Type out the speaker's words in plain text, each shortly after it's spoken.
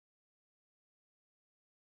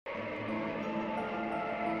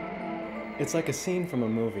It's like a scene from a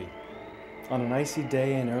movie. On an icy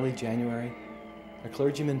day in early January, a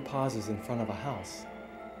clergyman pauses in front of a house.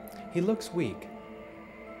 He looks weak.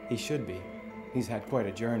 He should be. He's had quite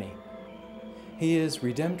a journey. He is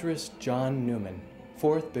Redemptorist John Neumann,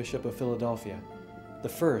 4th Bishop of Philadelphia, the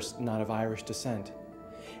first not of Irish descent.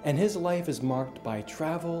 And his life is marked by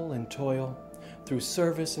travel and toil through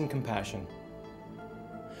service and compassion.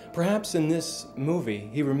 Perhaps in this movie,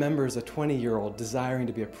 he remembers a 20-year-old desiring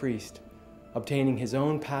to be a priest, obtaining his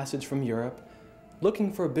own passage from Europe,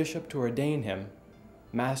 looking for a bishop to ordain him,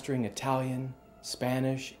 mastering Italian,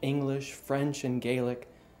 Spanish, English, French, and Gaelic,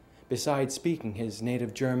 besides speaking his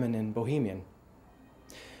native German and Bohemian.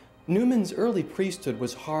 Neumann's early priesthood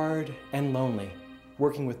was hard and lonely,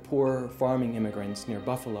 working with poor farming immigrants near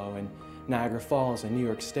Buffalo and Niagara Falls in New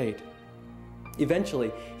York State.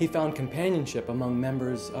 Eventually, he found companionship among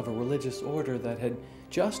members of a religious order that had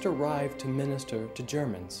just arrived to minister to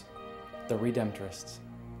Germans, the Redemptorists.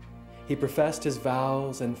 He professed his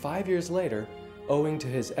vows and 5 years later, owing to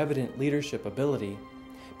his evident leadership ability,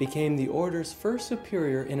 became the order's first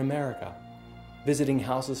superior in America, visiting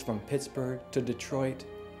houses from Pittsburgh to Detroit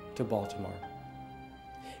to Baltimore.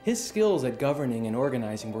 His skills at governing and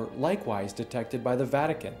organizing were likewise detected by the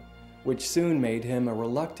Vatican, which soon made him a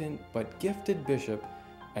reluctant but gifted bishop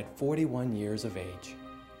at 41 years of age.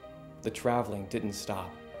 The traveling didn't stop.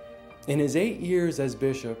 In his 8 years as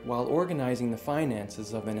bishop, while organizing the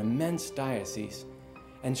finances of an immense diocese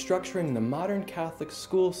and structuring the modern Catholic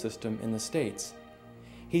school system in the States,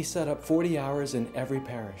 he set up 40 hours in every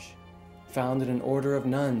parish, founded an order of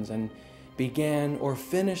nuns, and began or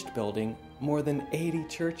finished building more than 80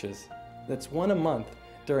 churches. That's one a month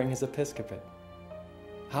during his episcopate.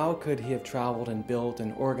 How could he have traveled and built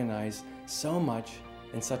and organized so much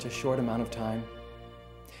in such a short amount of time?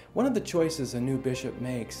 One of the choices a new bishop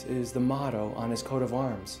makes is the motto on his coat of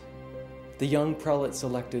arms. The young prelate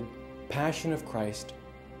selected, "Passion of Christ,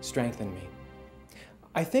 strengthen me."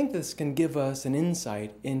 I think this can give us an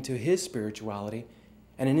insight into his spirituality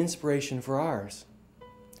and an inspiration for ours.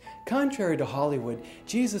 Contrary to Hollywood,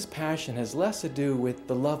 Jesus' passion has less to do with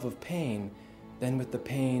the love of pain than with the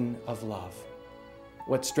pain of love.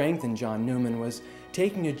 What strengthened John Neumann was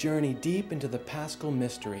taking a journey deep into the Paschal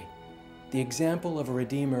mystery, the example of a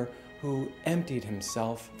Redeemer who emptied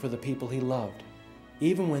himself for the people he loved,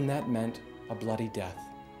 even when that meant a bloody death.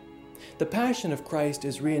 The Passion of Christ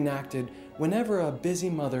is reenacted whenever a busy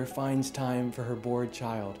mother finds time for her bored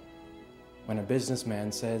child, when a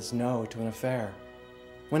businessman says no to an affair,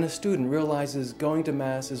 when a student realizes going to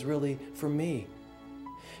Mass is really for me.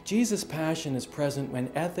 Jesus' passion is present when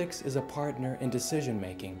ethics is a partner in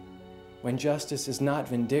decision-making, when justice is not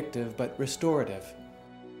vindictive but restorative,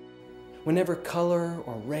 whenever color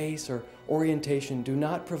or race or orientation do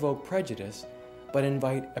not provoke prejudice but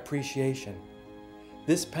invite appreciation.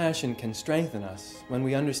 This passion can strengthen us when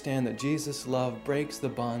we understand that Jesus' love breaks the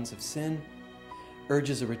bonds of sin,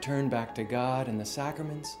 urges a return back to God and the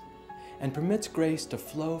sacraments, and permits grace to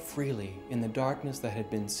flow freely in the darkness that had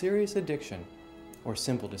been serious addiction or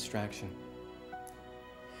simple distraction.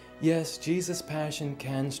 Yes, Jesus' passion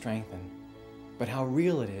can strengthen, but how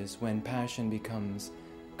real it is when passion becomes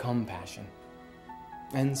compassion.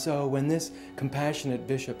 And so when this compassionate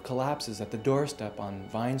bishop collapses at the doorstep on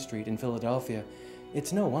Vine Street in Philadelphia,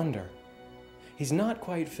 it's no wonder. He's not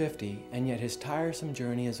quite 50, and yet his tiresome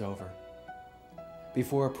journey is over.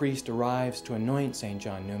 Before a priest arrives to anoint St.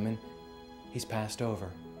 John Neumann, he's passed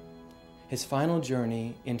over. His final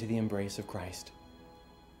journey into the embrace of Christ.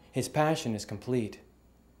 His passion is complete.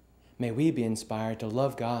 May we be inspired to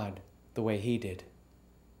love God the way he did.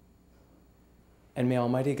 And may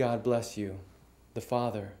Almighty God bless you, the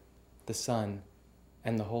Father, the Son,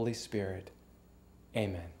 and the Holy Spirit.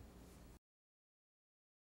 Amen.